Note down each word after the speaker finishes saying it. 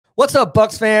What's up,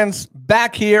 Bucs fans?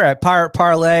 Back here at Pirate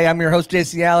Parlay. I'm your host,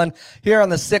 JC Allen, here on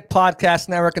the Sick Podcast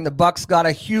Network, and the Bucs got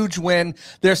a huge win,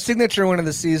 their signature win of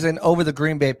the season over the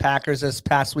Green Bay Packers this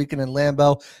past weekend in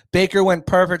Lambeau. Baker went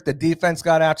perfect. The defense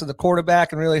got after the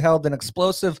quarterback and really held an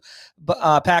explosive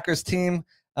Packers team.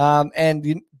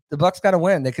 The Bucs got to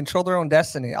win. They control their own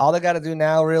destiny. All they got to do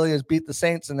now really is beat the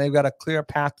Saints, and they've got a clear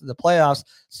path to the playoffs.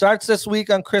 Starts this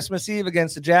week on Christmas Eve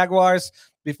against the Jaguars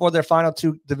before their final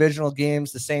two divisional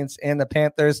games, the Saints and the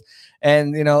Panthers.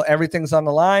 And, everything's on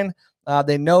the line.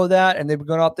 They know that, and they've been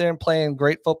going out there and playing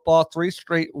great football, 3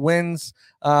 straight wins.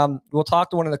 We'll talk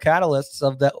to one of the catalysts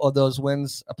of those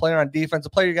wins, a player on defense, a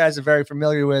player you guys are very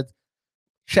familiar with,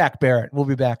 Shaq Barrett. We'll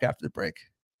be back after the break.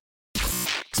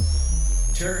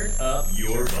 Turn up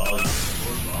your volume.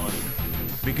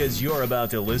 Because you're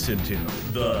about to listen to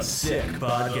The Sick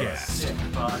Podcast.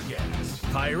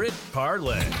 Pirate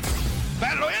Parlay.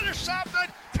 Battle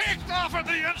intercepted, picked off in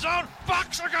the end zone.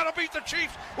 Bucs are going to beat the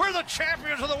Chiefs. We're the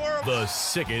champions of the world. The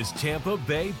sickest Tampa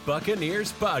Bay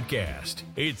Buccaneers podcast.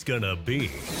 It's going to be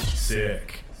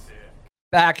sick.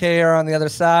 Back here on the other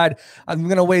side. I'm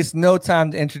going to waste no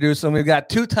time to introduce them. We've got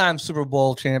 2-time Super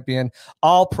Bowl champion,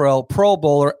 All-Pro, Pro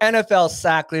Bowler, NFL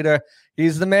sack leader.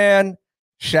 He's the man,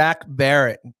 Shaq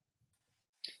Barrett.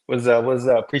 What's up?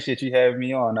 Appreciate you having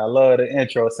me on. I love the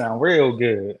intro. Sound real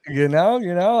good.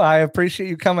 I appreciate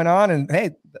you coming on. And,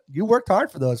 hey, you worked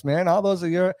hard for those, man. All those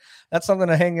are that's something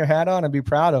to hang your hat on and be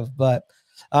proud of. But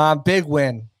big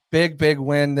win. Big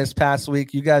win this past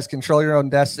week. You guys control your own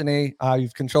destiny.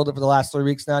 You've controlled it for the last 3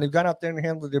 weeks now. You've gone out there and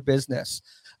handled your business.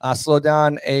 Slow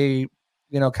down a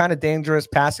kind of dangerous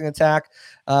passing attack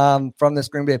from this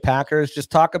Green Bay Packers.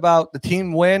 Just talk about the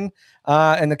team win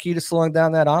and the key to slowing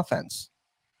down that offense.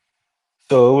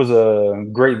 So it was a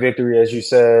great victory, as you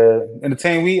said. And the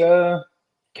team we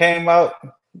came out,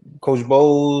 Coach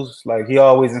Bowles, like he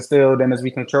always instilled in us,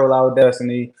 we control our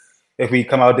destiny if we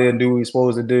come out there and do what we're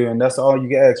supposed to do. And that's all you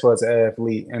can ask for as an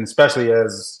athlete, and especially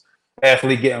as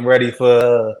athlete getting ready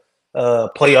for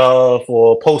playoff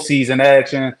or postseason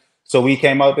action. So we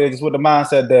came out there just with the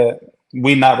mindset that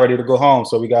we're not ready to go home.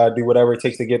 So we got to do whatever it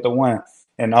takes to get the win.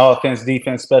 And offense,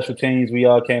 defense, special teams, we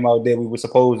all came out there we were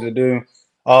supposed to do.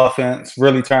 Offense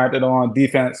really turned it on.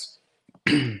 Defense,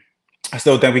 I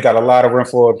still think we got a lot of room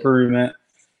for improvement.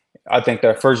 I think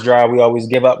that first drive we always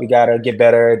give up. We got to get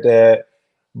better at that.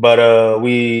 But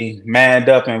we manned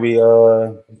up and we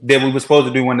did what we were supposed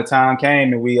to do when the time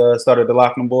came, and we started to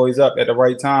lock them boys up at the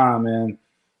right time. And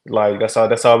like that's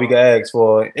all we can ask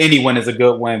for. Any win is a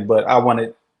good win, but I want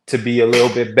it to be a little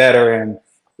bit better. And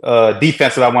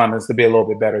defensively, I want us to be a little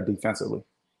bit better defensively.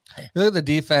 Look at the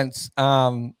defense.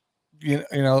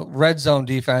 Red zone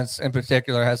defense in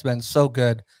particular has been so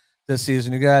good this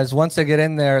season. You guys, once they get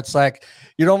in there, it's like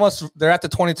they're at the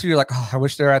 22. You're like, oh, I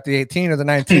wish they were at the 18 or the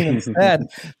 19 instead,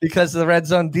 because the red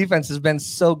zone defense has been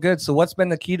so good. So what's been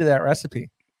the key to that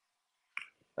recipe?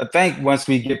 I think once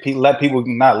we get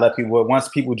once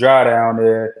people drive down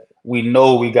there, we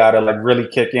know we got to like really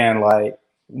kick in. Like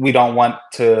we don't want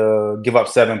to give up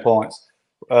 7 points.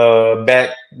 Back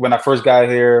when I first got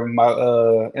here,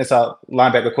 my inside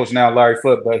linebacker coach now, Larry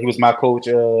Foote, but he was my coach,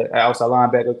 outside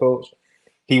linebacker coach.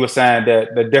 He was saying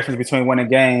that the difference between winning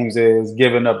games is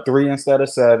giving up 3 instead of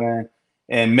 7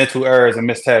 and mental errors and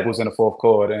missed tackles in the fourth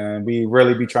quarter. And we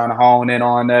really be trying to hone in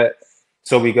on that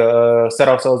so we can set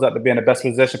ourselves up to be in the best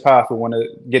position possible when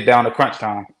it get down to crunch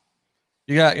time.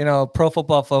 You got, Pro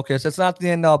Football Focus. It's not the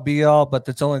end all be all, but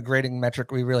it's the only grading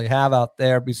metric we really have out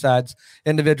there besides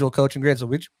individual coaching grades. So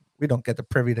we don't get the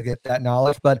privy to get that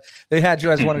knowledge, but they had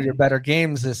you as one of your better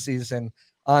games this season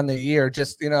on the year.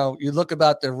 Just, you look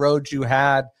about the road you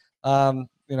had,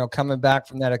 coming back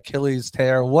from that Achilles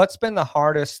tear. What's been the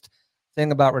hardest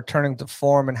thing about returning to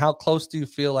form, and how close do you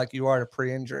feel like you are to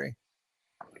pre-injury?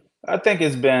 I think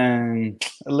it's been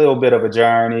a little bit of a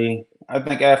journey. I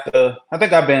think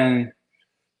I've been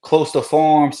close to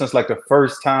form since like the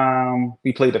first time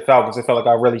we played the Falcons. It felt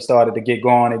like I really started to get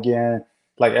going again.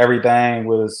 Like everything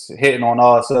was hitting on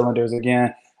all cylinders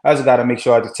again. I just got to make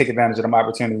sure I just take advantage of them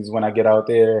opportunities when I get out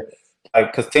there.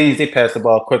 Like, because teams, they pass the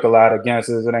ball quick a lot against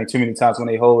us. It ain't too many times when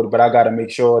they hold it, but I got to make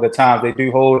sure the times they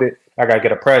do hold it, I got to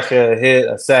get a pressure, a hit,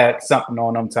 a sack, something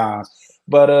on them times.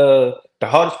 But the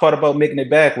hardest part about making it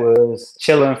back was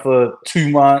chilling for 2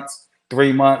 months,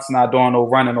 3 months, not doing no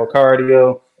running or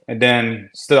cardio, and then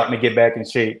starting to get back in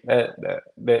shape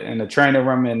in the training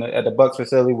room at the Bucs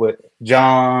facility with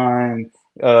John,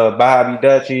 Bobby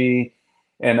Dutchy,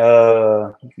 and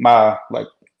my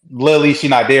Lily. She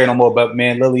not there no more, but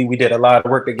man, Lily, we did a lot of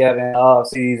work together in the off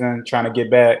season trying to get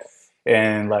back,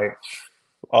 and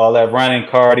all that running,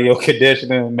 cardio,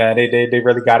 conditioning, man, they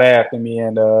really got after me,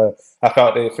 and I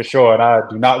felt it for sure. And I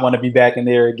do not want to be back in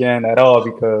there again at all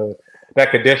because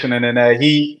that conditioning and that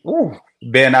heat,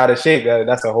 being out of shape,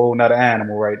 that's a whole nother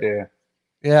animal right there.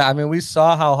 Yeah, I mean, we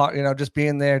saw how hard, just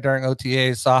being there during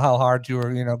OTAs, saw how hard you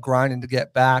were, grinding to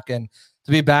get back, and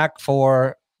to be back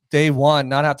for day one,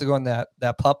 not have to go on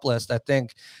that PUP list. I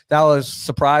think that was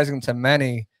surprising to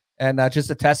many, and just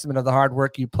a testament of the hard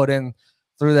work you put in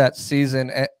through that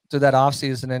season, through that off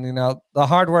season. And, the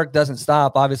hard work doesn't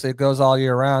stop. Obviously, it goes all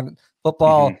year round.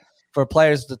 Football for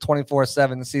players, the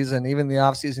 24/7 season, even the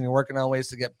off season, you're working on ways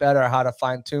to get better, how to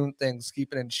fine tune things,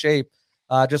 keep it in shape.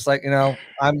 Just like,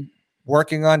 I'm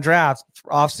working on drafts,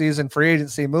 off-season free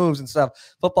agency moves and stuff.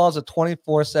 Football is a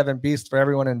 24/7 beast for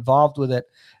everyone involved with it.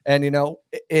 And,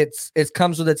 it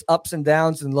comes with its ups and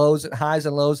downs and lows and highs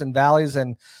and lows and valleys.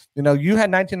 And, you had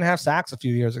 19.5 sacks a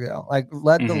few years ago, like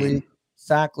led the league,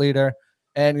 sack leader.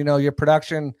 And, your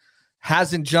production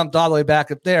hasn't jumped all the way back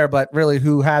up there, but really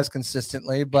who has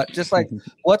consistently. But just like,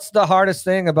 what's the hardest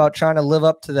thing about trying to live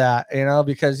up to that,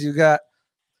 because you got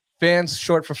fans,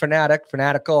 short for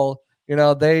fanatical,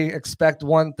 they expect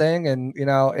one thing, and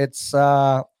it's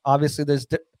obviously there's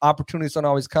opportunities don't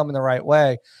always come in the right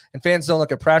way, and fans don't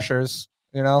look at pressures,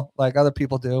 like other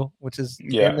people do, which is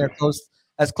in there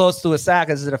as close to a sack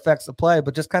as it affects the play.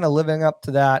 But just kind of living up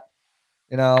to that,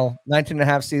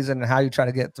 19.5 season and how you try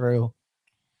to get through.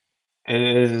 It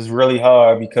is really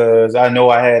hard because I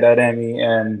know I had that in me,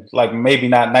 and like maybe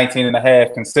not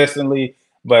 19.5 consistently,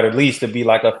 but at least to be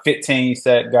like a 15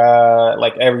 sack guy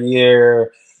like every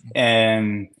year.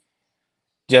 And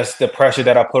just the pressure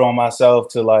that I put on myself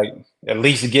to like at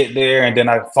least get there, and then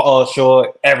I fall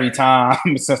short every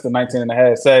time since the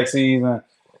 19.5 sack season.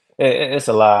 It's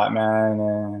a lot, man.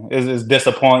 And it's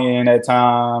disappointing at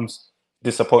times,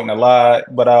 disappointing a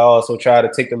lot. But I also try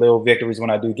to take the little victories when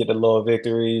I do get the little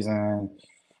victories.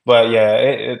 But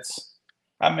yeah,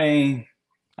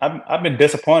 I've been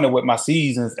disappointed with my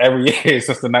seasons every year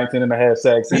since the 19.5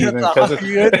 sack season.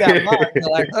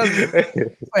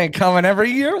 Ain't coming every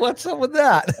year. What's up with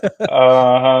that?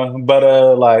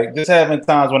 But like just having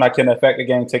times when I can affect the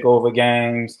game, take over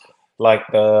games, like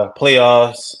the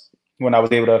playoffs when I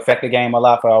was able to affect the game a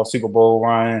lot for our Super Bowl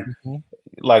run,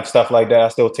 like stuff like that. I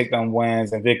still take them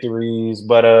wins and victories,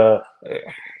 but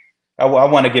I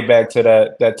want to get back to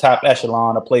that top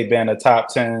echelon of play, being a top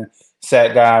 10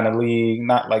 sack guy in the league,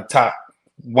 not like top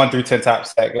 1 through 10 top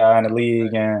sack guy in the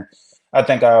league. And I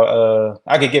think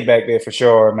I could get back there for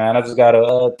sure, man. I just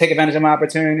gotta take advantage of my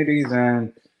opportunities,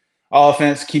 and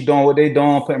offense keep doing what they're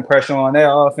doing, putting pressure on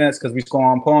their offense because we score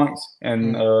on points,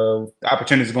 and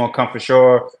opportunities are gonna come for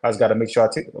sure. I just gotta make sure I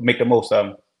make the most of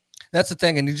them. That's the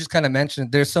thing. And you just kind of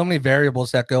mentioned there's so many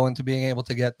variables that go into being able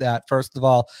to get that. First of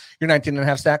all, you're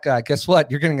 19.5 sack guy. Guess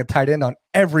what? You're getting a tight end on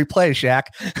every play, Shaq.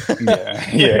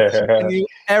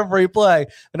 Every play.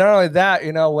 But not only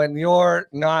that, when you're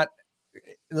not,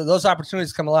 those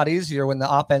opportunities come a lot easier when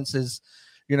the offense is,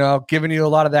 giving you a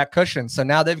lot of that cushion. So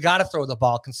now they've got to throw the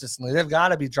ball consistently. They've got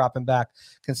to be dropping back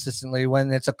consistently when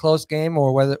it's a close game,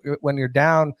 or when you're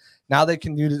down. Now they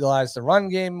can utilize the run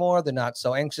game more. They're not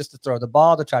so anxious to throw the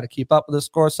ball to try to keep up with the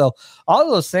score. So all of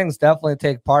those things definitely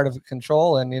take part of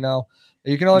control. And, you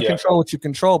can only control what you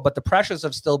control, but the pressures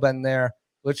have still been there,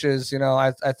 which is,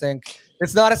 I think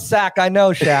it's not a sack. I know,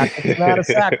 Shaq. It's not a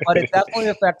sack, but it definitely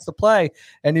affects the play.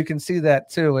 And you can see that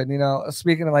too. And,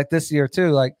 speaking of like this year too,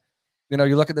 like,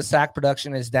 you look at the sack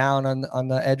production is down on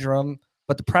the edge room,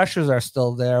 but the pressures are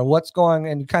still there. What's going,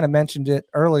 and you kind of mentioned it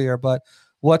earlier, but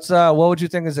what would you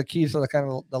think is the key to the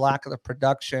kind of the lack of the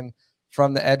production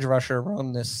from the edge rusher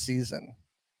room this season?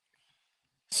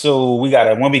 So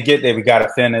when we get there, we gotta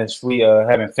finish. We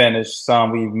haven't finished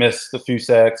some. We missed a few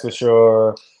sacks for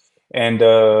sure. And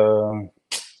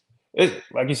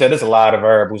like you said, there's a lot of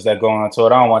variables that go into it.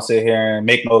 I don't want to sit here and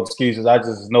make no excuses. I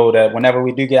just know that whenever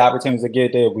we do get opportunities to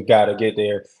get there, we got to get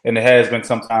there. And it has been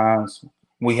sometimes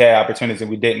we had opportunities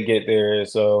and we didn't get there.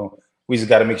 So we just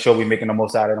got to make sure we're making the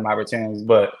most out of them opportunities.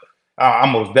 But I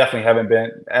most definitely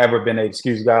haven't ever been an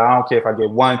excuse guy. I don't care if I get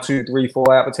 1, 2, 3,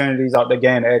 4 opportunities out the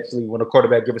game. Actually, when the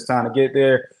quarterback gives us time to get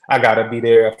there, I got to be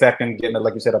there affecting, getting,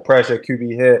 like you said, a pressure,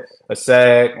 QB hit, a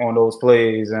sack on those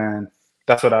plays. And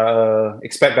that's what I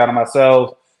expect out of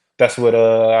myself. That's what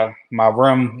my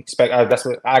room expect. That's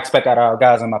what I expect out of our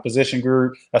guys in my position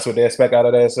group. That's what they expect out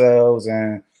of themselves.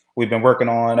 And we've been working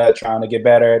on that, trying to get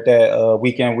better at that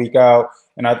week in, week out.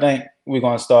 And I think we're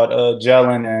going to start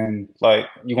gelling, and like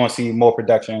you're going to see more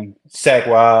production sack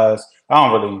wise. I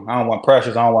don't want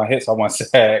pressures. I don't want hits. I want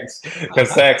sacks, because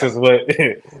sacks is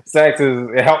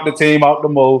it helped the team out the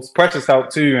most. Pressures help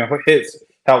too, and hits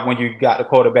help when you got the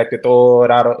quarterback to throw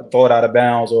it out of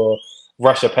bounds or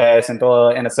rush a pass and throw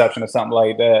an interception or something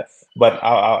like that. But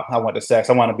I want the sacks.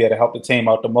 I want to be able to help the team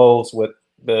out the most with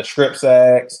the strip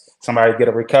sacks, somebody get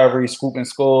a recovery, scoop and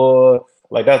score.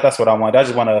 Like that's what I want. I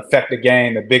just want to affect the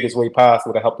game the biggest way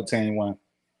possible to help the team win.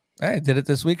 I did it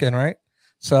this weekend, right?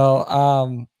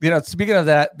 So, speaking of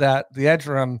that, the edge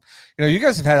room, you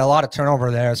guys have had a lot of turnover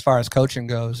there as far as coaching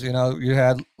goes. You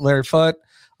had Larry Foote,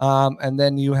 and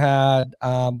then you had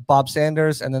Bob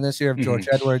Sanders, and then this year George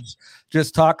Edwards.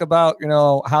 Just talk about,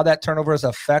 how that turnover has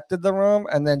affected the room,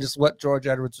 and then just what George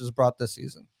Edwards has brought this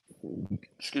season.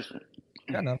 Excuse me.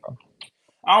 Yeah, no problem.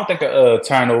 I don't think a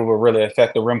turnover really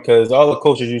affect the room because all the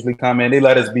coaches usually come in, they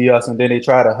let us be us, and then they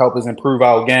try to help us improve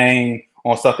our game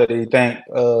on stuff that they think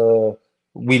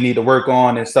we need to work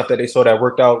on and stuff that they saw that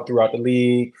worked out throughout the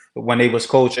league when they was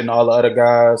coaching all the other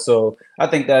guys. So I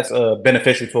think that's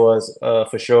beneficial to us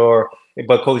for sure.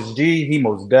 But Coach G, he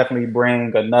most definitely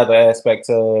bring another aspect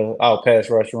to our pass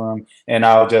rush room and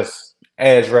our just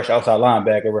edge rush outside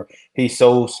linebacker. He's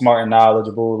so smart and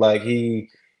knowledgeable.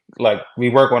 We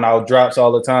work on our drops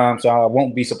all the time, so I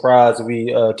won't be surprised if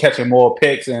we catching more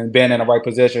picks and being in the right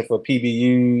position for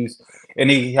PBUs. And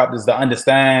he helped us to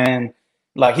understand,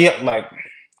 I ain't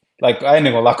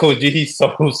gonna lie, Coach G, he's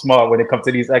so smart when it comes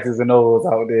to these X's and O's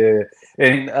out there.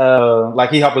 And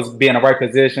he helped us be in the right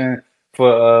position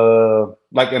for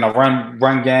in a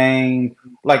run game,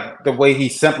 the way he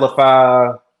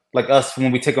simplify us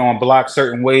when we take on blocks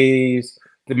certain ways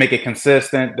to make it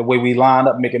consistent, the way we line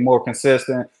up, make it more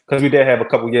consistent. Because we did have a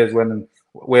couple years when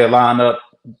we line up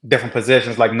different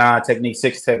positions like 9 technique,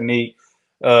 6 technique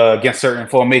against certain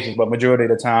formations, but majority of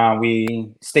the time we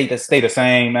stay the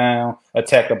same now,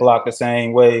 attack the block the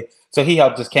same way. So he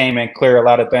helped just came and clear a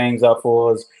lot of things up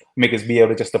for us, make us be able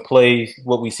to just to play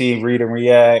what we see, read and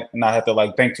react, and not have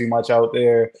to think too much out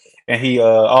there. And he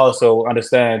also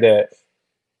understand that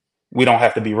we don't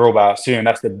have to be robots too, and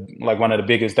that's one of the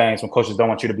biggest things when coaches don't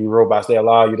want you to be robots. They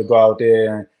allow you to go out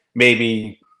there and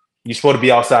maybe you're supposed to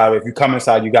be outside. If you come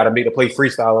inside, you got to make the play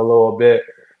freestyle a little bit,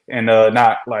 and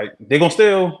not they're gonna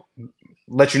still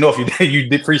let you know if you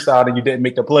did freestyle and you didn't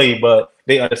make the play, but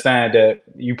they understand that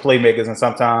you playmakers and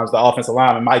sometimes the offensive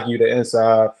lineman might give you the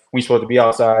inside when you're supposed to be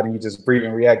outside, and you just breathe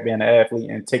and react being an athlete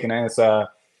and taking the inside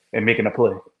and making a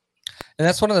play. And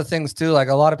that's one of the things too. A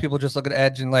lot of people just look at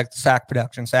edge and sack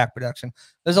production.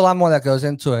 There's a lot more that goes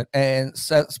into it, and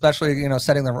especially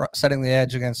setting the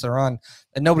edge against the run.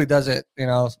 And nobody does it.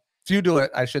 Few do it,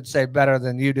 I should say, better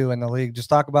than you do in the league. Just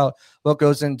talk about what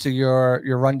goes into your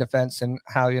run defense and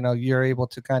how you're able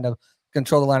to kind of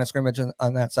control the line of scrimmage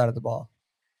on that side of the ball.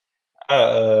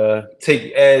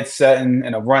 Take edge setting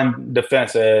and a run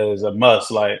defense as a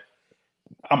must.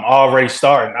 I'm already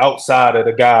starting outside of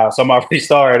the guy, so I'm already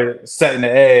started setting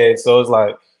the edge. So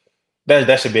it's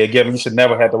that should be a given. You should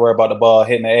never have to worry about the ball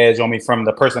hitting the edge on me from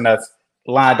the person that's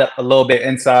lined up a little bit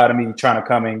inside of me trying to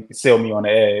come and seal me on the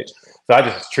edge. So I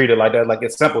just treat it like that.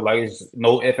 It's simple. It's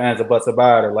no ifs, ands, or buts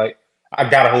about it. I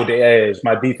gotta hold the edge.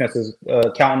 My defense is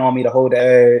counting on me to hold the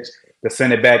edge, to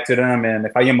send it back to them. And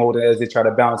if I am holding the edge, they try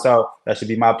to bounce out. That should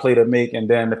be my play to make. And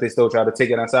then if they still try to take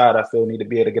it inside, I still need to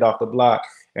be able to get off the block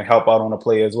and help out on the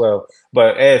play as well.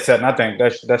 But edge setting, I think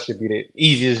that should be the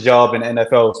easiest job in the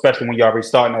NFL, especially when you're already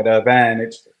starting at the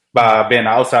advantage by being the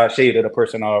outside shade of the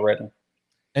person already.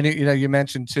 And you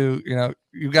mentioned too,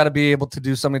 you got to be able to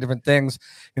do so many different things,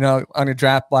 on your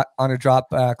drop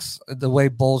backs, the way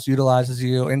Bulls utilizes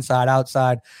you inside,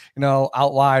 outside,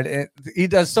 out wide. He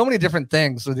does so many different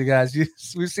things with you guys.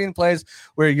 We've seen plays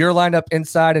where you're lined up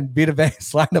inside and Vita Vea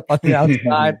is lined up on the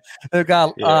outside. They've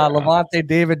got Levante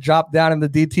David drop down in the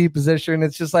DT position.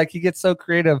 It's just he gets so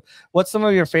creative. What's some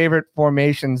of your favorite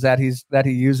formations that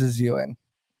he uses you in?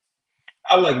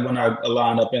 I like when I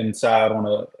line up inside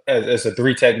as a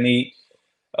 3 technique.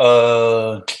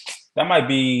 That might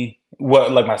be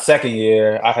my second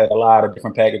year. I had a lot of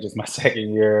different packages my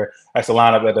second year. I used to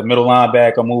line up at the middle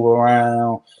linebacker, move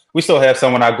around. We still have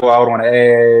some when I go out on the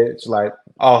edge,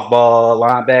 off ball,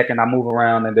 linebacker, and I move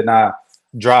around and then I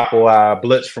drop or I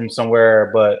blitz from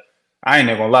somewhere. But I ain't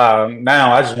even gonna lie.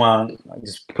 Now I just want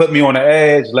just put me on the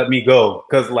edge, let me go.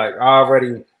 Because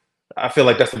I feel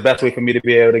like that's the best way for me to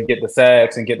be able to get the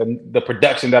sacks and get the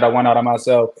production that I want out of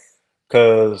myself.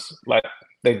 Because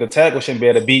the tackle shouldn't be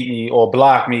able to beat me or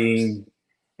block me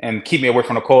and keep me away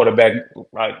from the quarterback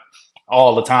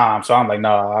all the time. So I'm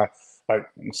nah,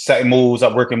 setting moves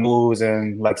up, working moves,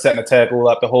 and setting the tackle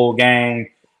up the whole game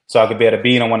so I could be able to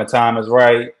beat him when the time is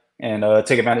right and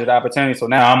take advantage of the opportunity. So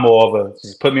now I'm more of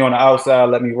just put me on the outside,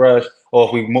 let me rush, or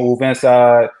if we move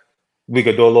inside, we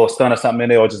could do a little stun or something in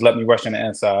there, or just let me rush in the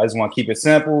inside. I just want to keep it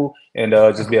simple and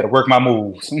just be able to work my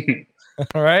moves.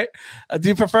 All right. Do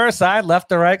you prefer a side,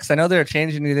 left or right? Because I know they're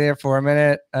changing you there for a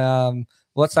minute.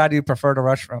 What side do you prefer to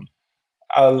rush from?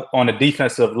 On the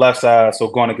defensive left side, so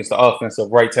going against the offensive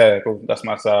right tackle, that's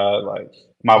my side. Like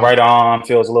my right arm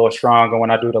feels a little stronger when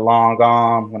I do the long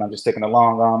arm, when I'm just sticking the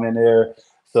long arm in there.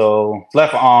 So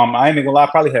left arm, I ain't even gonna lie,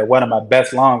 I probably had one of my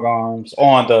best long arms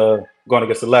on the going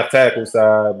against the left tackle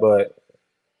side, but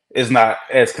it's not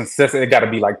as consistent. It got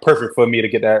to be like perfect for me to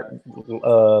get that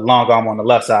long arm on the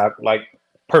left side, like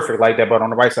perfect like that. But on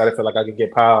the right side, I feel like I could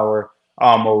get power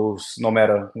almost no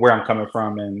matter where I'm coming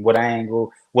from and what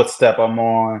angle, what step I'm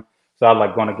on. So I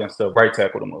like going against the right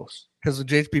tackle the most. Because with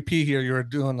JPP here, you were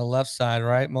doing the left side,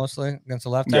 right? Mostly against the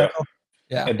left tackle.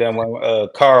 Yeah. And then when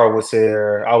Carl was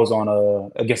here, I was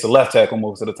on against the left tackle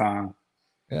most of the time.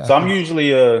 Yeah. So I'm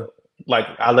usually like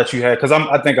I let you have because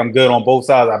I think I'm good on both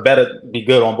sides. I better be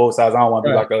good on both sides. I don't want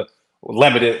to be like a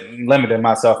limiting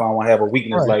myself. I don't want to have a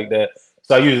weakness like that.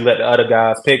 So I usually let the other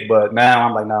guys pick, but now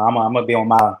I'm like, no, I'm gonna be on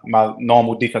my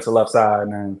normal defensive left side.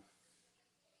 And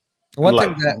one like,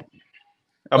 thing that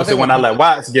I would say when I let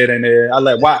Watts get in there, I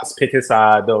let Watts pick his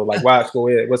side though. Like Watts, go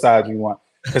ahead. What side you want?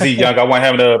 Because he's young. I want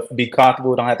him to be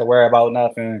comfortable. Don't have to worry about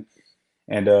nothing,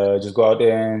 and just go out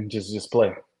there and just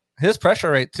play. His pressure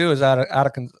rate too is out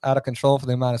of control for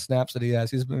the amount of snaps that he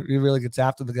has. He really gets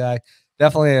after the guy.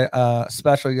 Definitely a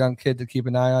special young kid to keep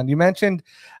an eye on. You mentioned,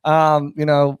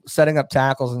 setting up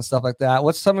tackles and stuff like that.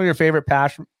 What's some of your favorite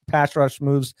pass rush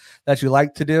moves that you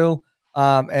like to do?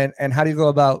 And how do you go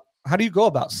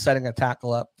about setting a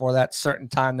tackle up for that certain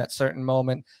time, that certain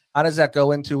moment? How does that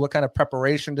go into? What kind of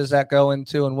preparation does that go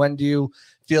into? And when do you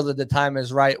feel that the time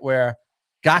is right where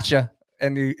gotcha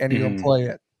and you employ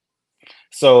it?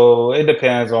 So it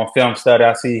depends on film study.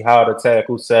 I see how the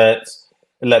tackle sets.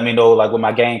 Let me know like what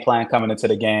my game plan coming into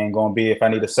the game going to be. If I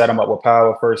need to set them up with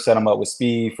power first, set them up with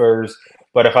speed first.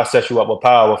 But if I set you up with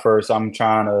power first, I'm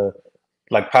trying to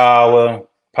like power,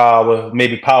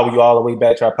 maybe power you all the way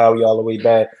back, try to power you all the way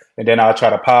back. And then I'll try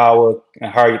to power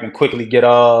and hurry up and quickly get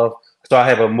off. So I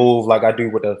have a move like I do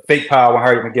with the fake power and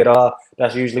hurry up and get off.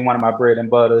 That's usually one of my bread and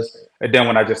butters. And then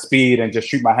when I just speed and just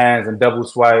shoot my hands and double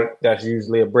swipe, that's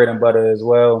usually a bread and butter as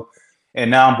well. And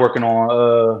now I'm working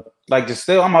on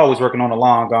I'm always working on the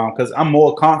long arm because I'm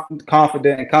more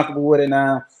confident and comfortable with it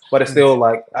now. But it's still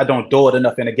like I don't do it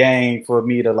enough in the game for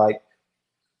me to like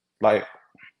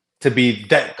to be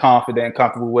that confident and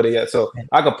comfortable with it yet. So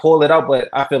I could pull it out, but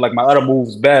I feel like my other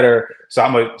moves better. So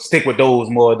I'm gonna stick with those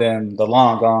more than the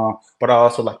long arm. But I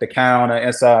also like the counter,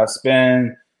 inside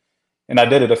spin. And I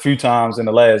did it a few times in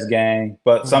the last game,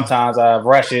 but sometimes I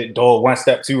rush it, do it one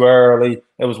step too early.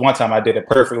 It was one time I did it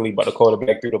perfectly, but the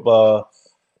quarterback threw the ball.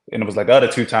 And it was like the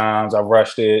other two times I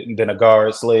rushed it, and then a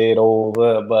guard slid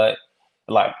over. But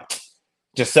like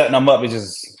just setting them up is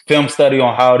just film study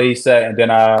on how they set, and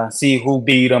then I see who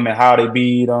beat them and how they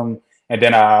beat them, and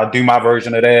then I do my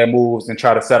version of their moves and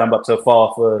try to set them up to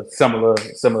fall for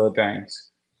similar things.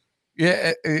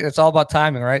 Yeah, it's all about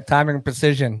timing, right? Timing and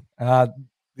precision.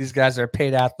 These guys are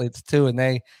paid athletes too, and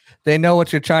they know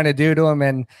what you're trying to do to them,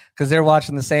 and because they're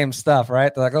watching the same stuff,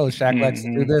 right? They're like, "Oh, Shaq likes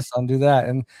to do this, I'll do that."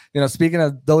 And speaking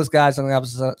of those guys on the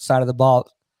opposite side of the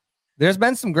ball, there's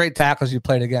been some great tackles you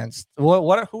played against. Who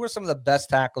are some of the best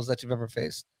tackles that you've ever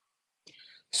faced?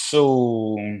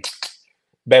 So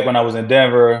back when I was in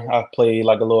Denver, I played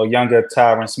like a little younger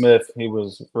Tyron Smith. He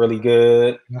was really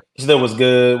good. He still was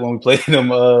good when we played him.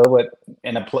 Not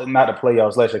the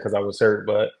playoffs last year because I was hurt,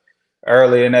 but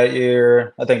early in that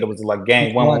year, I think it was like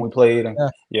game one when we played him.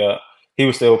 Yeah, he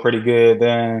was still pretty good.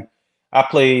 Then I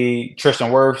played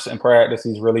Tristan Wirfs in practice.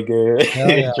 He's really good.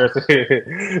 Yeah. Tristan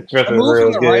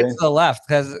real good. Right to the left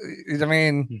because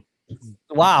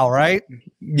wow, right?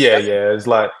 Yeah. It's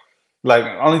like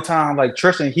only time like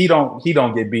Tristan, he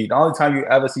don't get beat. The only time you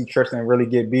ever see Tristan really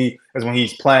get beat is when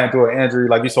he's playing through an injury.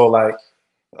 Like you saw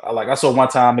I saw one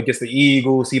time against the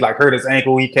Eagles, he like hurt his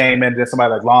ankle. He came in, then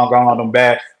somebody like long gone on him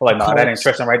back. I'm like, no, that ain't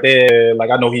Tristan right there. Like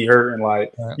I know he hurt, and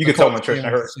like you can tell when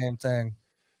Tristan hurt. Same thing.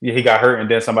 Yeah, he got hurt,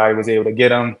 and then somebody was able to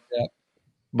get him. Yeah.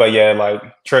 But yeah, like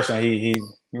Tristan, he's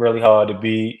really hard to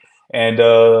beat. And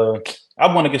I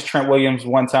won against Trent Williams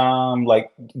one time,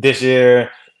 like this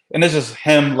year, and it's just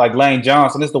him like Lane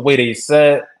Johnson. It's the way they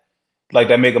set, like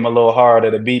that make him a little harder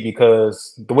to beat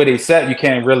because the way they set, you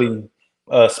can't really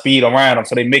speed around them,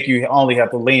 so they make you only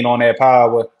have to lean on your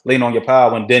power,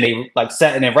 and then they like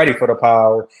setting and ready for the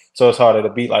power, so it's harder to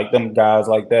beat like them guys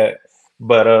like that.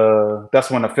 But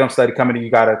that's when the film study coming in.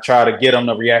 You gotta try to get them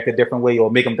to react a different way, or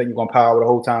make them think you're gonna power the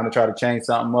whole time to try to change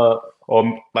something up,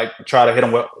 or like try to hit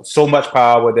them with so much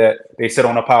power that they sit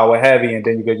on the power heavy, and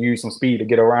then you could use some speed to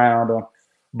get around them.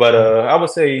 But I would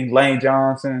say Lane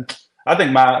Johnson. I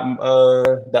think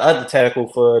the other tackle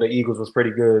for the Eagles was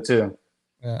pretty good too.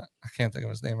 Yeah, I can't think of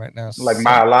his name right now. Like Jordan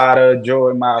Mailata.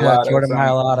 Yeah, Jordan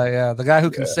Mailata. Yeah, the guy who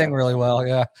can sing really well.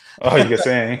 Yeah. Oh, you can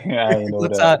sing? Yeah, I didn't know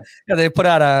that.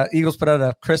 Yeah, Eagles put out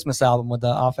a Christmas album with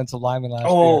the offensive lineman last year.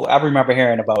 Oh, I remember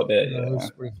hearing about that. Yeah, it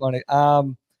was pretty funny.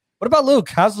 What about Luke?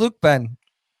 How's Luke been?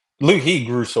 Luke, he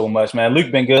grew so much, man.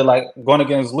 Luke been good. Like going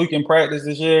against Luke in practice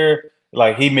this year,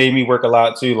 like he made me work a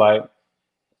lot too. Like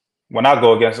when I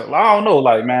go against him, I don't know,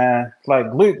 like man,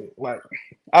 like Luke, like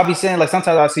I'll be saying like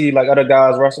sometimes I see like other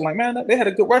guys rushing, like man, they had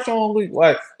a good rush on Luke.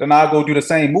 Like then I go do the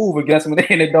same move against him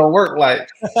and it don't work.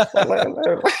 Like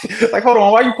hold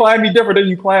on, why you playing me different than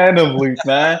you playing them, Luke,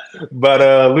 man?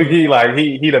 But Luke, he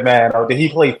the man. He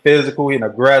play physical and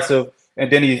aggressive. And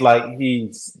then he's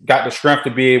got the strength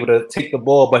to be able to take the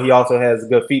ball, but he also has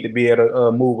good feet to be able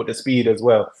to move with the speed as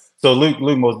well. So Luke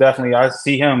most definitely, I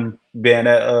see him being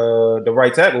at the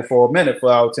right tackle for a minute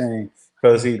for our team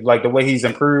because he like the way he's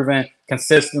improving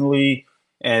consistently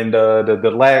and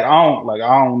the lag.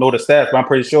 I don't know the stats, but I'm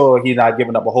pretty sure he's not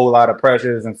giving up a whole lot of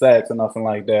pressures and sacks or nothing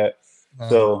like that.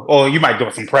 So, or you might give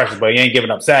him some pressures, but he ain't giving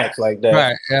up sacks like that.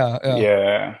 Right?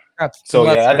 Yeah.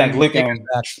 So yeah, I think Luke.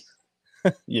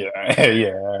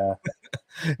 Yeah.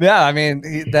 Yeah, I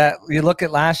mean that you look at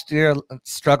last year,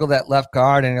 struggled at left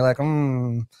guard, and you're like,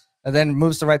 and then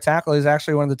moves to right tackle. He's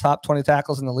actually one of the top 20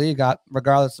 tackles in the league,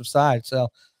 regardless of side. So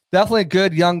definitely a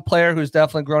good young player who's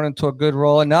definitely grown into a good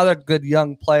role. Another good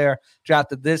young player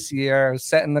drafted this year,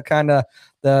 setting the kind of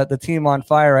the team on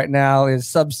fire right now is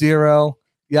Sub-Zero,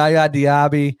 Yaya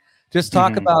Diaby. Just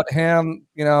talk about him,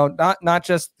 not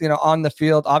just, on the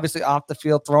field, obviously off the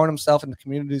field, throwing himself into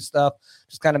community stuff,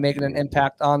 just kind of making an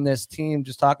impact on this team.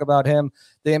 Just talk about him,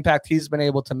 the impact he's been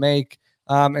able to make,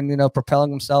 and,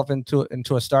 propelling himself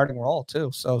into a starting role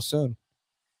too so soon.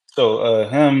 So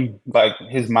him, like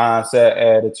his mindset,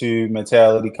 attitude,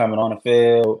 mentality coming on the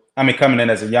field, coming in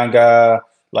as a young guy,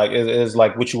 like it's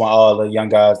like what you want all the young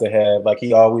guys to have. Like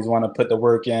he always want to put the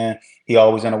work in. He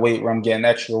always in the weight room getting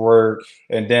extra work,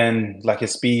 and then like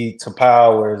his speed to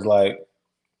power is like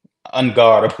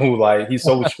unguardable. Like he's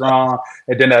so strong,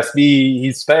 and then that speed,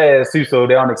 he's fast too, so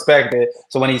they don't expect it.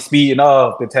 So when he's speeding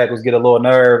off, the tackles get a little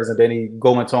nervous, and then he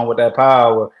go into him with that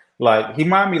power. Like he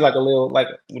remind me like a little like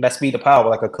that speed to power,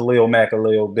 like a Khalil Mack a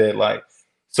little bit, like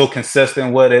so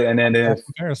consistent with it, and then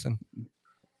comparison.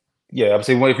 Yeah, I'm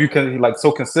saying if you can like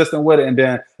so consistent with it, and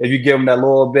then if you give them that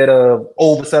little bit of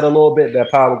overset a little bit, that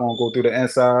power gonna go through the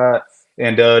inside,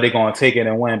 and they're gonna take it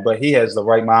and win. But he has the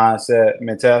right mindset,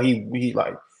 mentality. He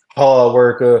like hard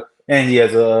worker, and he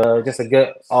has just a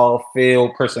good all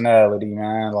field personality,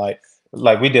 man. Like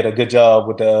we did a good job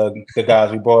with the guys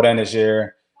we brought in this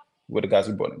year.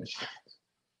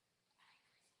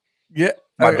 Yeah,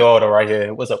 my daughter right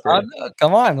here. What's up, Fred?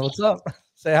 Come on, what's up?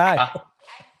 Say hi.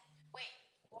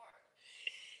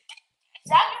 Is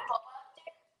that your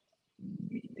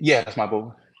bubble? Yeah, that's my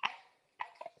bubble.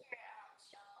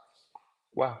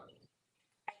 Wow.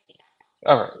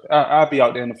 All right, I'll be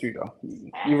out there in a few though.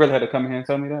 You really had to come in here and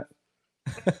tell me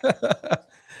that.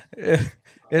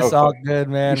 It's all good,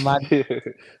 man.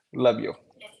 Love you.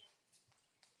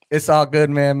 It's all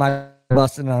good, man. My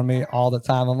busting on me all the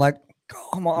time. I'm like,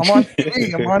 I'm on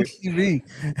TV. I'm on TV.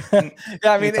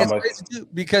 Yeah, it's crazy too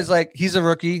because like he's a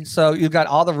rookie, so you've got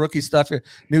all the rookie stuff here: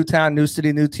 new town, new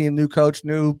city, new team, new coach,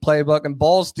 new playbook. And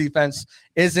Ball's defense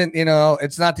isn't,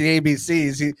 it's not the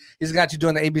ABCs. He's got you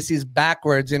doing the ABCs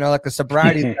backwards, like a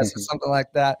sobriety test or something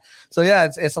like that. So yeah,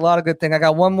 it's a lot of good thing. I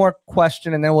got one more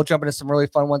question, and then we'll jump into some really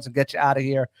fun ones and get you out of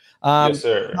here. Yes,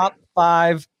 sir. Top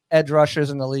 5 edge rushers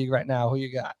in the league right now. Who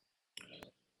you got?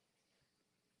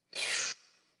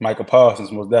 Michael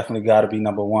Parsons most definitely got to be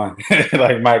number one.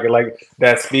 Like Michael, like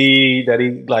that speed that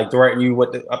he like threaten you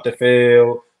up the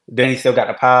field. Then he still got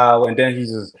the power, and then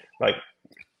he's just like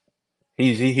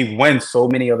he wins so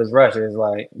many of his rushes.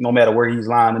 Like no matter where he's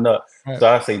lining up. Right. So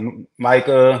I say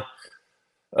Micah,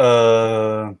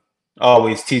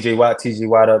 always TJ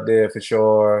Watt up there for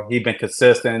sure. He's been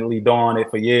consistently doing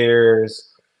it for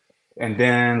years. And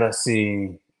then let's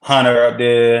see, Hunter up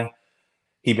there.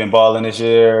 He been balling this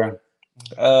year.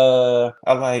 I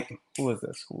like who is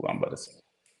this? Who I'm about to say?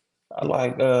 I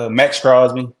like Max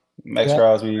Crosby.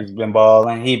 Crosby's been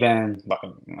balling.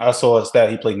 I saw a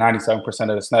stat. He played 97%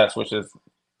 of the snaps, which is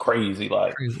crazy.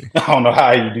 Like I don't know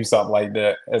how you do something like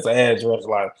that as an edge rush.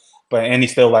 Like, and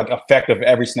he's still like effective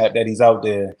every snap that he's out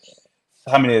there.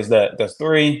 How many is that? That's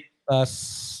 3.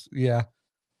 Yeah.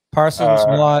 Parsons,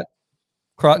 Watt.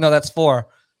 No, that's 4.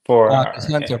 For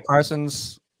Hunter,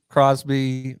 Parsons,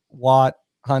 Crosby, Watt,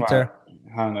 Hunter.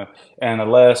 Hunter. And the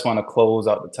last one to close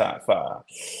out the top 5.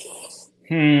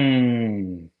 Let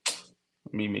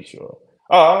me make sure.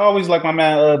 Oh, I always like my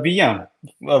man VM.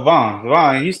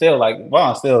 Vaughn, he's still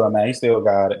Vaughn's still a man. He still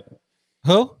got it.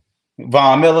 Who?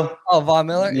 Von Miller. Oh, Von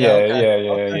Miller? Yeah,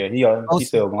 okay. yeah. He's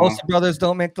still going. Bosa brothers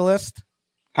don't make the list?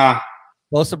 Huh?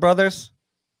 Bosa brothers?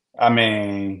 I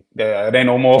mean, they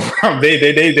no more.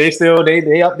 They still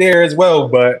up there as well,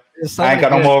 but I ain't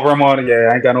got no more room on. Yeah,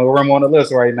 I ain't got no room on the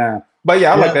list right now. But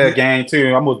yeah, I like that game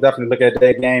too. I'm most definitely look at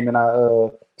that game and I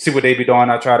see what they be doing.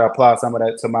 I try to apply some of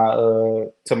that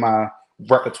to my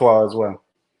repertoire as well.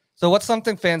 So, what's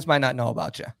something fans might not know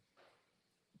about you?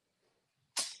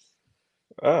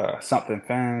 Something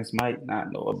fans might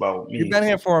not know about me. You've been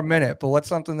here for a minute, but what's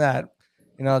something that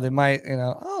they might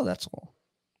oh, that's cool.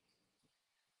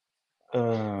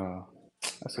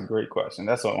 That's a great question.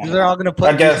 That's all. They're all gonna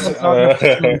put. I guess.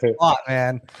 Spot,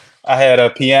 man. I had a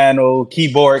piano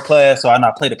keyboard class, so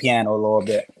I played the piano a little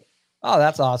bit. Oh,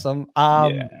 that's awesome.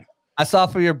 I saw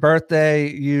for your birthday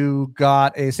you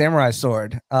got a samurai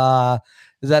sword.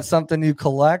 Is that something you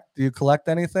collect? Do you collect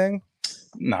anything?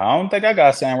 No, I don't think I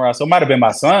got a samurai. So it might have been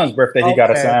my son's birthday. He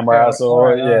got a samurai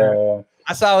sword. Yeah.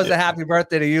 I saw it was a happy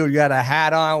birthday to you. You had a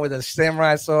hat on with a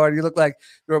samurai sword. You look like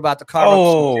you were about to carve up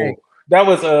some cake. That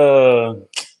was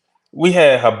we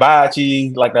had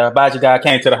hibachi, like the hibachi guy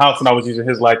came to the house and I was using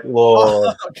his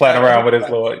little playing around with his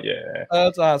little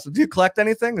That's awesome. Do you collect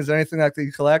anything? Is there anything like that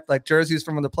you collect, like jerseys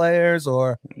from other players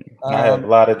or I have a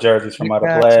lot of jerseys from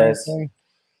other players.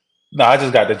 No, I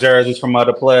just got the jerseys from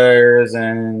other players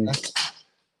and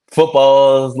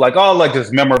footballs, all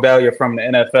just memorabilia from the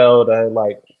NFL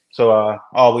that so I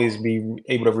always be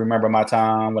able to remember my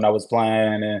time when I was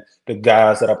playing and the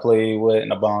guys that I played with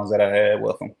and the bonds that I had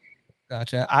with them.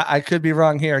 Gotcha. I could be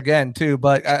wrong here again too,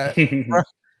 but it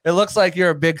looks like you're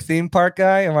a big theme park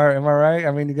guy. Am I right?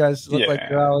 I mean, you guys look like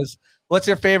you're always. What's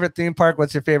your favorite theme park?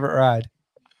 What's your favorite ride?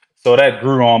 So that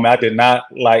grew on me. I did not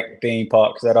like theme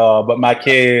parks at all, but my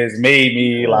kids made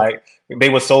me they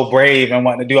were so brave and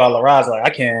wanting to do all the rides. I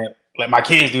can't let my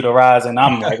kids do the rides, and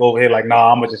I'm over here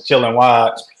nah, I'm gonna just chill and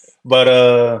watch. But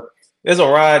there's a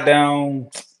ride down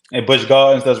in Busch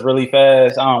Gardens that's really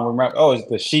fast. I don't remember. Oh, it's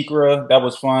the Sheikra. That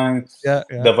was fun. Yeah.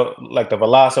 The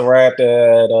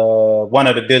Velociraptor at one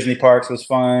of the Disney parks was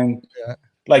fun.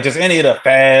 Yeah. Just any of the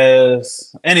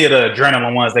fast, any of the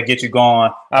adrenaline ones that get you going.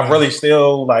 I really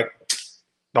still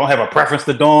don't have a preference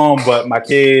to do them, but my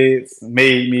kids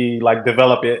made me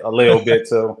develop it a little bit.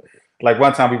 So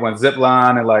one time we went zip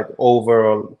line and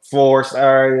over a forest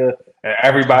area. And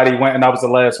everybody went, and I was the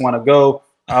last one to go.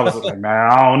 I was man,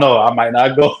 I don't know, I might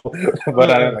not go, but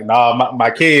I nah,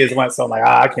 my kids went, so I'm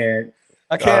I can't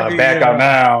back out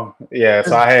now. Yeah,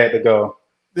 so I had to go.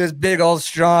 This big old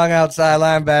strong outside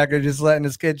linebacker just letting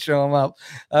his kid show him up.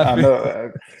 I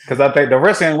know, because I think the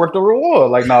risk ain't worth the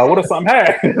reward. What if something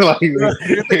happened?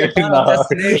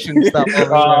 Destination stuff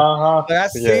over there. I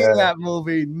seen that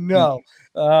movie. No.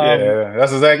 Yeah,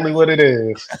 that's exactly what it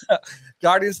is.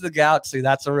 Guardians of the Galaxy,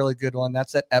 that's a really good one.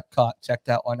 That's at Epcot. Check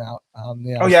that one out. I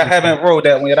haven't rode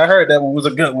that one yet. I heard that one was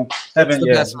a good one. It's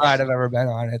the best ride I've ever been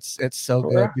on. It's so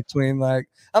good. Between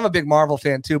I'm a big Marvel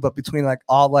fan too, but between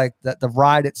all the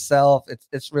ride itself,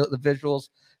 it's really the visuals.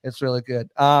 It's really good.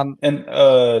 And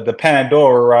the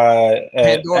Pandora ride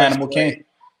at Animal Kingdom.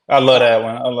 I love that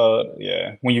one. I love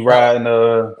when you ride in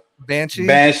the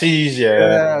Banshees.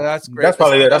 Yeah, that's great. That's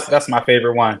probably that's my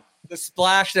favorite one. The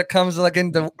splash that comes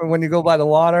when you go by the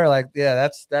water,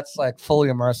 that's fully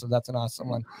immersive. That's an awesome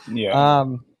one. Yeah.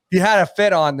 You had a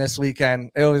fit on this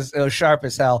weekend. It was sharp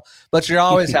as hell, but you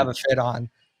always have a fit on.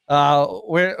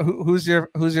 Who's your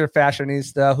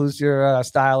fashionista? Who's your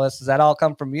stylist? Does that all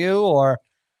come from you or?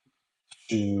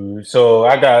 So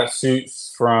I got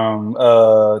suits from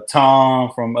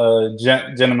Tom from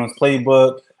Gentleman's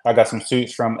Playbook. I got some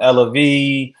suits from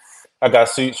LV. I got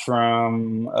suits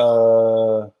from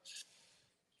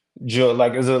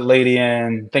is a lady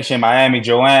in, I think she in Miami,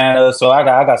 Joanna. So I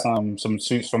got some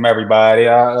suits from everybody.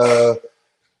 I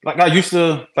used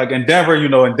to in Denver,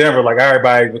 in Denver,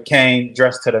 everybody came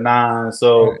dressed to the nines.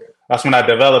 So that's when I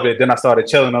developed it. Then I started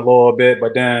chilling a little bit,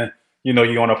 but then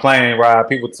you on a plane ride,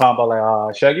 people talking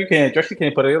about Shaq, you can't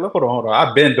put it. Hold on.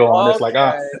 I've been doing this.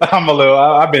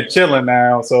 I've been chilling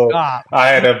now, so I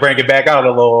had to bring it back out a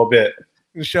little bit.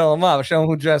 Show them up. Show them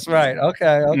who dressed right. Okay.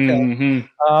 Mm-hmm.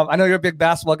 I know you're a big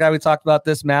basketball guy. We talked about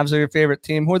this. Mavs are your favorite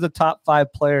team. Who are the top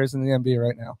 5 players in the NBA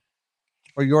right now,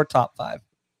 or your top 5?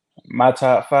 My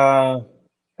top 5.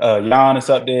 Giannis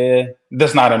up there.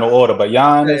 That's not in the order, but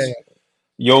Giannis,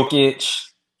 Jokic,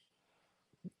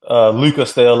 Luka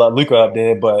up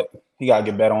there, but he gotta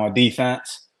get better on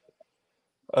defense.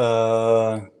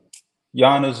 Giannis,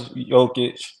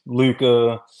 Jokic,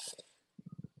 Luka,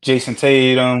 Jason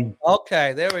Tatum.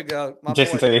 Okay, there we go. My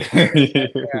Jason boy. Tatum.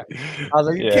 I was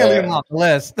like, you can't leave him off the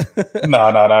list.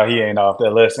 No, he ain't off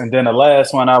that list. And then the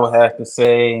last one I would have to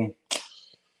say,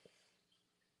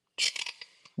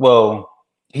 well,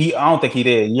 I don't think he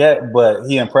did yet, but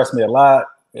he impressed me a lot.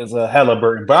 Is a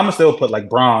Halliburton, but I'm gonna still put like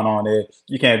Braun on it.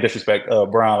 You can't disrespect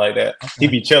Braun like that. Okay. He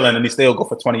be chilling and he still go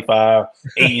for 25,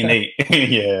 8 and 8.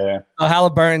 Yeah. Oh,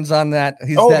 Halliburton's on that.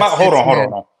 Hold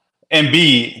on.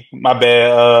 Embiid, my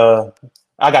bad.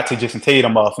 I got to Jason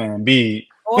Tatum off Embiid.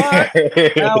 What?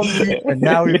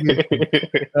 Now we beat.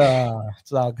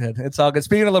 It's all good. It's all good.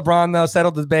 Speaking of LeBron, though,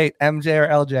 settled the debate: MJ or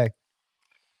LJ?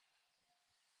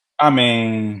 I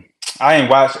mean, I ain't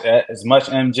watched as much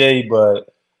MJ,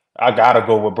 but I gotta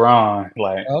go with Bron.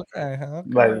 Like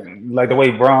the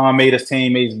way Bron made his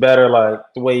teammates better, like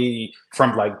the way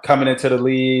from like coming into the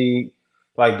league,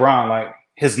 like Bron, like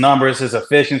his numbers, his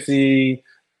efficiency,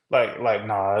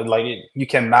 you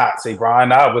cannot say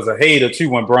Bron. I was a hater too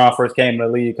when Bron first came to the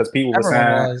league because people were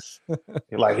saying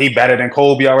like he better than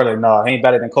Kobe. I was like, no, he ain't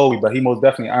better than Kobe, but he most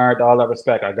definitely earned all that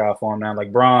respect I got for him now.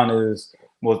 Like Bron is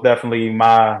most definitely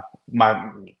my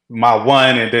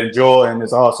one, and then Jordan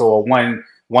is also a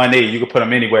 1-8. You could put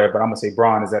him anywhere, but I'm gonna say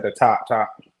Braun is at the top.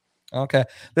 Okay,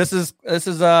 this is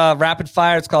rapid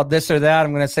fire. It's called this or that.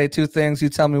 I'm gonna say two things. You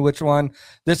tell me which one.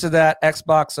 This or that.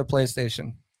 Xbox or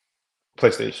PlayStation?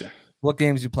 PlayStation. What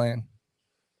games you playing?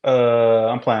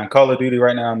 I'm playing Call of Duty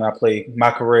right now, and I play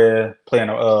my career playing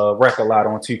rec a lot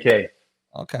on 2K.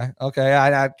 Okay.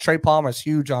 I Trey Palmer's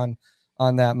huge on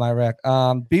that. My rec.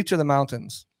 Beach or the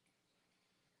mountains?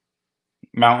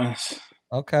 Mountains.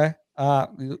 Okay.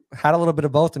 You had a little bit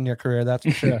of both in your career, that's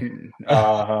for sure.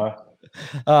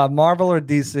 Marvel or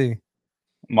DC?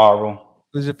 Marvel.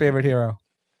 Who's your favorite hero?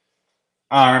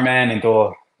 Iron Man and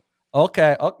Thor.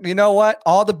 Okay. Oh, you know what?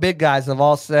 All the big guys have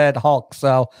all said Hulk,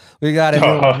 so we got to do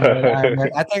Iron Man.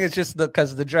 I think it's just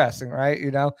because of the dressing, right?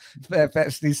 You know,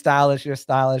 if he's stylish, you're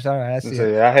stylish. All right, I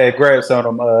see. I had grabbed some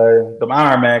of them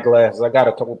Iron Man glasses. I got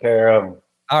a couple pair of them.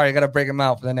 All right, you got to break them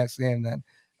out for the next game then.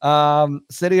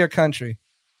 City or country?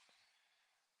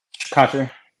 Country.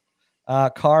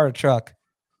 Car or truck?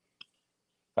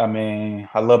 I mean,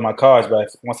 I love my cars, but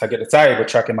once I get the Cybertruck,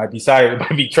 truck, it might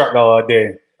be truck all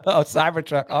day. Oh,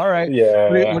 Cybertruck. All right. Yeah.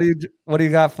 What do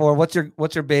you got for what's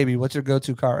your baby? What's your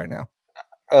go-to car right now?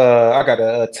 I got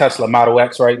a Tesla Model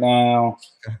X right now,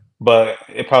 but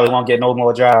it probably won't get no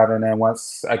more driving than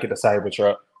once I get the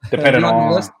Cybertruck. Depending on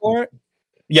the list for it?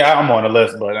 Yeah, I'm on the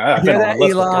list, but I've been on the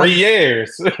list for 3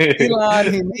 years.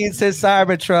 Elon, he needs his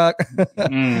Cybertruck.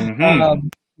 Mm-hmm.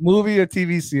 Movie or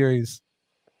TV series?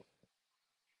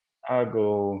 I'll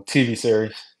go TV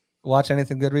series. Watch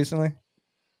anything good recently?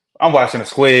 I'm watching the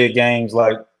Squid Games,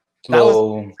 like that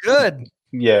was good.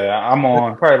 Yeah, I'm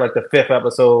on probably like the 5th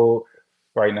episode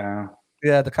right now.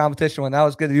 Yeah, the competition one. That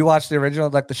was good. Did you watch the original,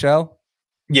 like the show?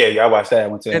 Yeah, I watched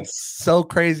that one too. It's so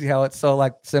crazy how it's so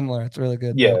like similar. It's really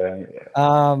good. Yeah.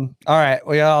 All right.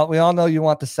 We all know you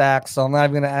want the sack, so I'm not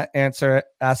even gonna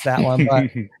ask that one. But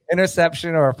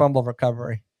interception or a fumble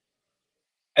recovery?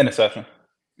 Interception.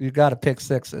 You got to pick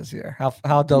sixes here.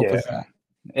 How dope is that?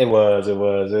 It was.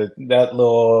 That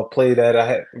little play that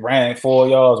I ran 4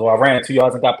 yards. Well, I ran 2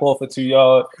 yards and got pulled for 2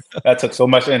 yards. That took so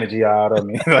much energy out of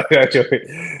me. But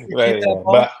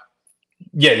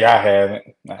yeah, I haven't.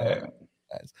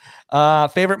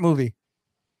 Nice. Favorite movie?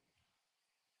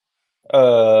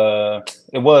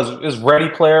 It's Ready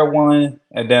Player One,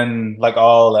 and then like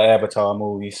all the Avatar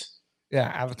movies. Yeah,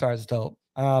 Avatar is dope.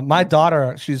 My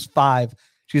daughter, she's 5.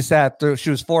 She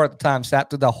was 4 at the time. Sat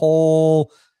through the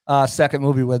whole second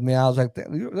movie with me. I was like,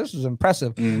 this is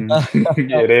impressive.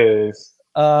 It is.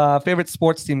 Favorite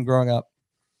sports team growing up?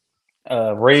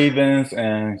 Ravens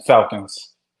and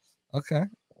Falcons. Okay.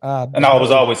 And I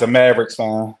was always a Mavericks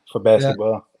fan for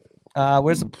basketball. Yeah.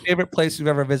 Where's the favorite place you've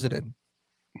ever visited?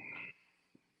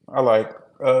 I like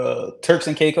Turks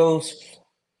and Caicos,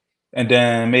 and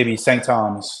then maybe St.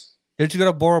 Thomas. Did you go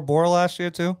to Bora Bora last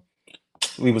year too?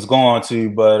 We was going to,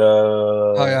 but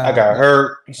I got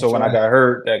hurt. So when I got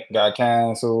hurt, that got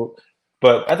canceled.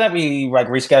 But I think we like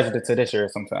rescheduled it to this year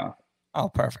sometime. Oh,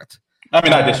 perfect. I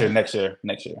mean, not this year,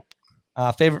 next year.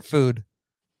 Favorite food?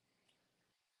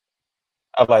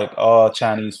 I like all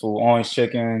Chinese food: orange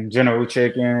chicken, General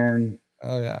chicken.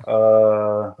 Oh yeah.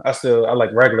 I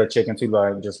like regular chicken too,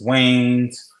 like just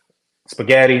wings,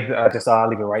 spaghetti. I'll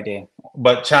leave it right there.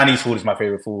 But Chinese food is my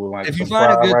favorite food. Like if you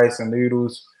fried find rice and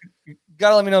noodles. You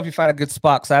gotta let me know if you find a good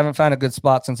spot, because I haven't found a good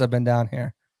spot since I've been down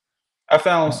here. I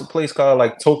found some place called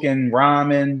like Token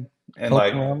Ramen, and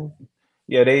like Ramen?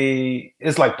 yeah,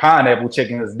 it's like pineapple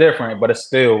chicken. It's different, but it's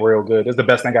still real good. It's the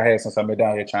best thing I had since I've been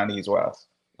down here Chinese wise.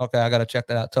 Okay, I gotta check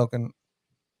that out.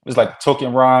 It's like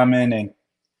Token Ramen and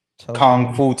Kung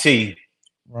Token Fu Tea.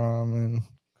 ramen.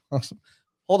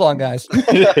 Hold on, guys.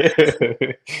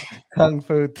 Kung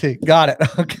Fu tea. Got it.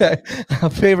 Okay.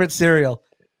 Favorite cereal.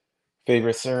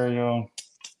 Favorite cereal.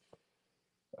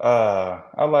 I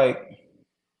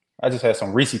just had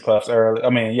some Reese Puffs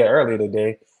earlier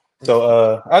today.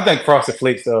 So I think Frosted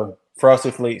Flakes though.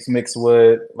 Frosted Flakes mixed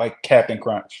with like Captain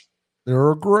Crunch.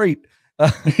 They're great.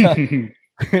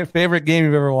 Favorite game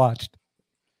you've ever watched.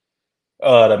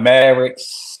 The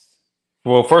Mavericks.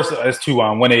 Well, first it's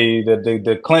 2-1 when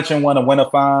the clinching won the winter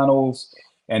finals,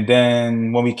 and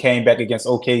then when we came back against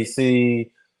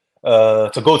OKC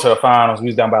to go to the finals, we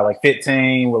was down by like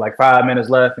 15 with like 5 minutes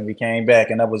left, and we came back,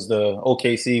 and that was the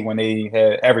OKC when they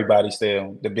had everybody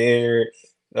still, the Beard,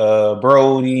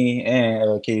 Brody,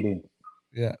 and KD.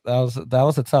 Yeah, that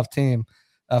was a tough team.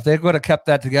 If they would have kept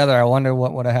that together, I wonder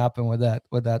what would have happened with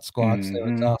that squad. Mm-hmm. They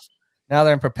were tough. Now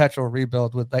they're in perpetual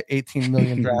rebuild with like 18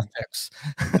 million draft picks.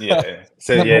 Yeah.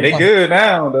 So yeah, they good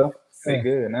now though. They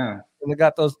good now. And they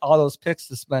got all those picks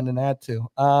to spend and add to.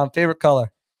 Favorite color?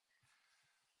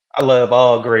 I love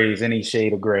all grays, any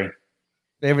shade of gray.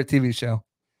 Favorite TV show?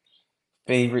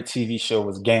 Favorite TV show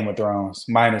was Game of Thrones,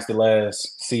 minus the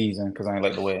last season because I didn't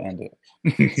like the way it ended.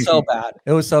 So bad.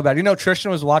 It was so bad. You know,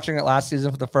 Tristan was watching it last season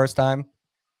for the first time.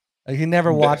 Like, he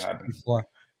never watched it before.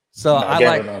 So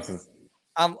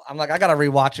I'm like, I gotta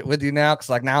rewatch it with you now because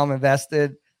like now I'm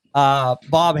invested. Bob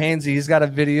Hainsey, he's got a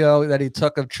video that he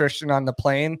took of Tristan on the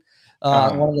plane.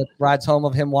 One of the rides home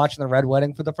of him watching the Red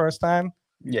Wedding for the first time.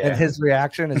 Yeah, and his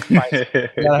reaction is priceless.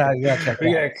 you gotta check that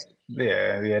out.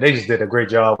 Yeah, they just did a great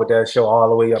job with that show all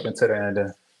the way up into the end.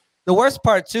 The worst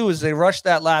part too is they rushed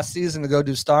that last season to go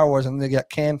do Star Wars, and they got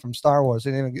canned from Star Wars.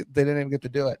 They didn't even get to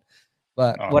do it.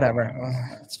 But whatever.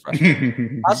 It's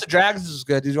frustrating. House of Dragons is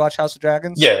good. Did you watch House of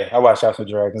Dragons? Yeah, I watched House of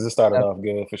Dragons. It started off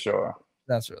good for sure.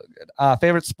 That's really good.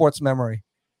 Favorite sports memory?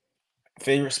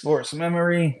 Favorite sports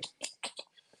memory?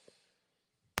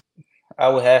 I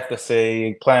would have to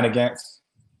say playing against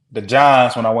the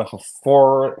Giants when I went for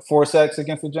four sacks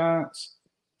against the Giants,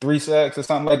 3 sacks or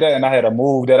something like that. And I had a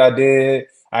move that I did.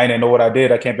 I didn't know what I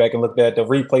did. I came back and looked at the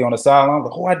replay on the sideline.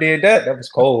 Like, I did that. That was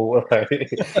cold.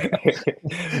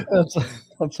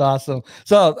 That's awesome.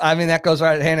 So, I mean, that goes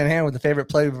right hand in hand with the favorite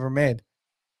play you've ever made.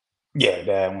 Yeah,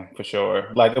 that one for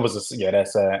sure. Like, it was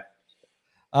that's sad.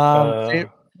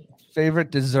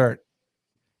 Favorite dessert?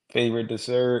 Favorite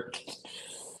dessert?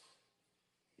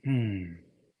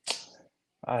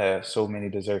 I have so many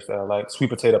desserts that I like. Sweet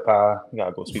potato pie. You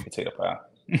gotta go sweet potato pie.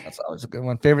 That's always a good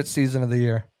one. Favorite season of the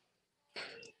year?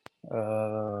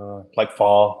 Like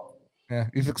fall. Yeah,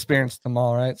 you've experienced them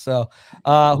all, right? So,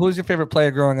 who's your favorite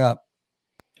player growing up?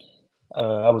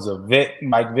 I was a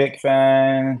Mike Vick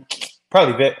fan.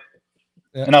 Probably Vick.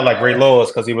 Yeah. And I like Ray Lewis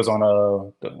because he was on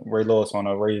Ray Lewis on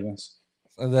the Ravens.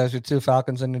 So there's your 2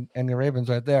 Falcons and your Ravens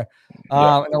right there.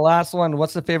 And the last one,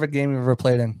 what's the favorite game you've ever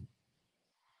played in?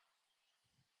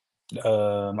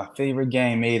 My favorite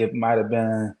game might have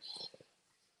been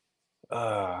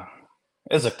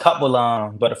there's a couple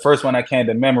but the first one that came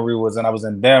to memory was when I was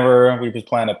in Denver. We was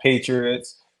playing the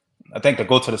Patriots, I think, to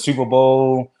go to the Super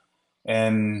Bowl,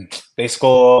 and they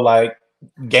scored like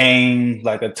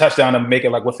a touchdown to make it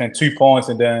like within 2 points,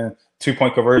 and then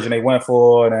 2-point conversion they went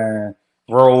for it, and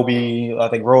Roby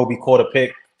caught a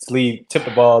pick. Sleeve tipped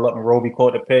the ball up, and Roby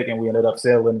caught the pick, and we ended up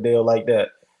settling the deal like that.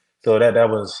 So that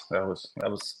was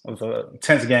a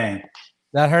intense game.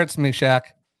 That hurts me, Shaq.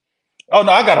 Oh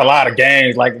no, I got a lot of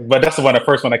games, but that's the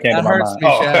first one that came to my mind.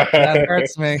 That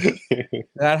hurts me.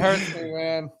 That hurts me,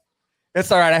 man.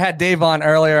 It's all right. I had Dave on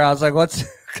earlier. I was like, "What's?"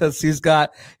 Because he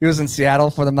was in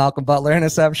Seattle for the Malcolm Butler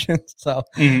interception. So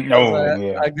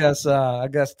I guess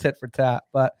tit for tat.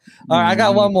 But all right, I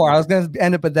got one more. I was going to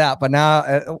end up with that, but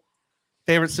now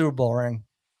favorite Super Bowl ring.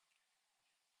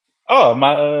 Oh,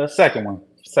 my second one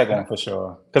for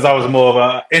sure. Because I was more of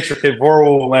an intricate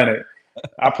role in it.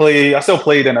 I still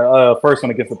played in the first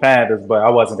one against the Panthers, but I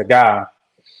wasn't the guy.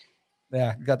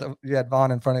 Yeah, you had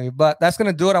Vaughn in front of you. But that's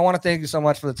going to do it. I want to thank you so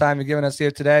much for the time you've given us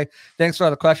here today. Thanks for all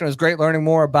the questions. It was great learning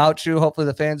more about you. Hopefully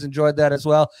the fans enjoyed that as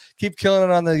well. Keep killing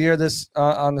it on the year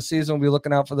on the season. We'll be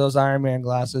looking out for those Iron Man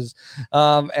glasses.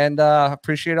 And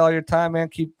appreciate all your time, man.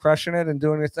 Keep crushing it and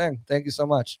doing your thing. Thank you so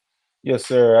much. Yes,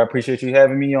 sir. I appreciate you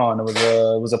having me on. It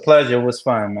was a pleasure. It was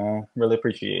fun, man. Really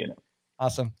appreciate it.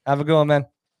 Awesome. Have a good one, man.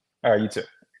 All right, you too.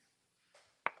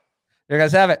 There you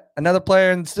guys have it. Another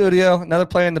player in the studio, another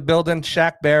player in the building,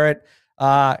 Shaq Barrett.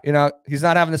 he's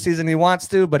not having the season he wants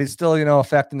to, but he's still,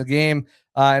 affecting the game.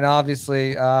 And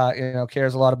obviously,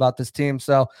 cares a lot about this team.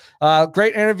 So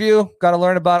great interview. Got to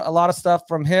learn about a lot of stuff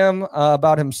from him,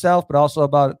 about himself, but also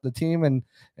about the team and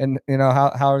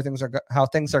how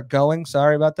things are going.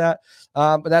 Sorry about that.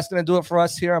 But that's going to do it for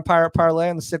us here on Pirate Parlay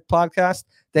on the Sick Podcast.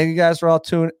 Thank you guys for all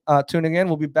tuning in.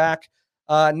 We'll be back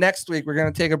next week. We're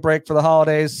going to take a break for the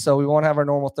holidays, so we won't have our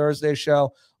normal Thursday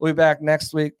show. We'll be back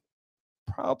next week,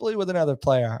 probably with another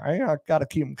player. I got to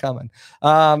keep them coming.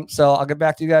 So I'll get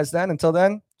back to you guys then. Until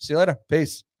then, see you later.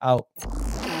 Peace out.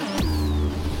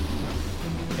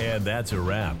 And that's a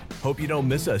wrap. Hope you don't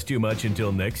miss us too much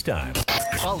until next time.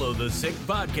 Follow the Sick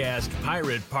Podcast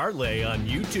Pirate Parlay on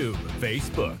YouTube,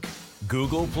 Facebook,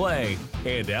 Google Play,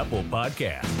 and Apple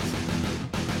Podcasts.